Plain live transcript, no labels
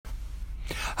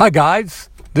Hi guys,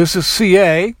 this is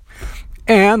CA,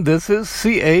 and this is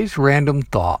CA's Random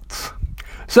Thoughts.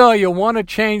 So you want to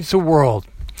change the world.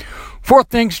 4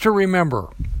 things to remember.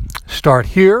 Start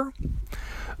here,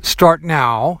 start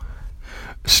now,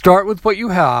 start with what you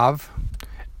have,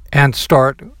 and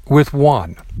start with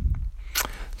one.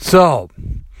 So,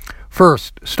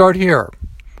 first, start here.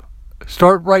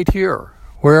 Start right here,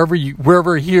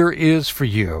 wherever here is for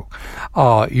you.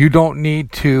 You don't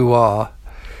need to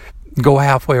go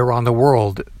halfway around the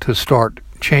world to start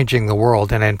changing the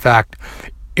world. And in fact,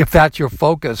 if that's your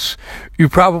focus, you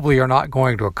probably are not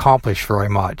going to accomplish very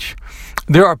much.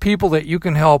 There are people that you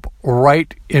can help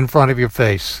right in front of your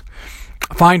face.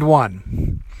 Find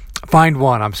one.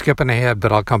 I'm skipping ahead,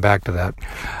 but I'll come back to that.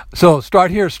 So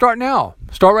start here. Start now.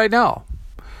 Start right now.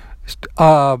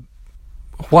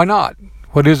 Why not?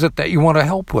 What is it that you want to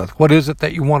help with? What is it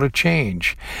that you want to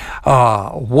change?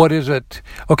 What is it?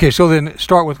 Okay, so then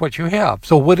start with what you have.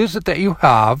 So what is it that you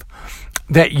have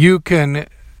that you can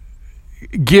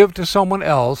give to someone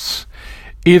else,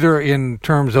 either in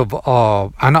terms of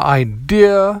an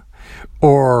idea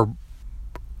or,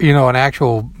 an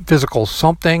actual physical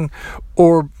something,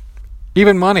 or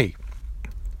even money?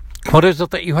 What is it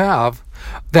that you have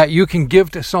that you can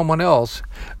give to someone else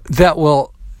that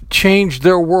will change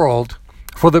their world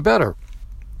for the better?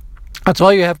 That's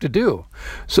all you have to do.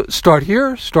 So start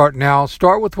here, start now,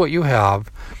 start with what you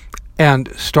have,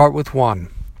 and start with one.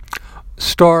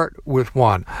 Start with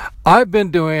one. I've been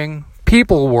doing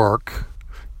people work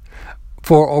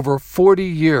for over 40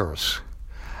 years.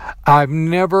 I've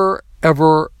never,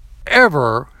 ever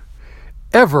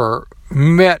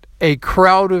met a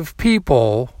crowd of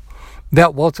people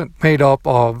that wasn't made up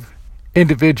of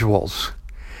individuals.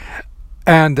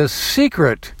 And the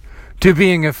secret to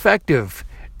being effective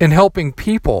in helping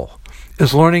people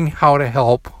is learning how to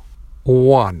help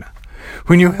one.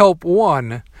 When you help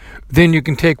one, then you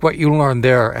can take what you learned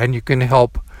there and you can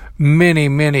help many,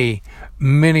 many,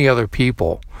 many other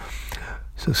people.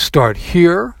 So start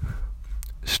here,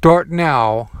 start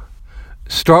now,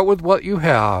 start with what you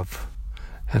have,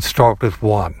 and start with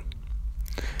one.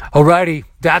 Alrighty,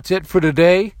 that's it for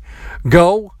today.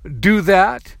 Go do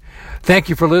that. Thank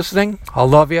you for listening. I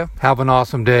love you. Have an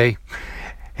awesome day.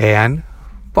 And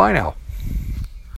bye now.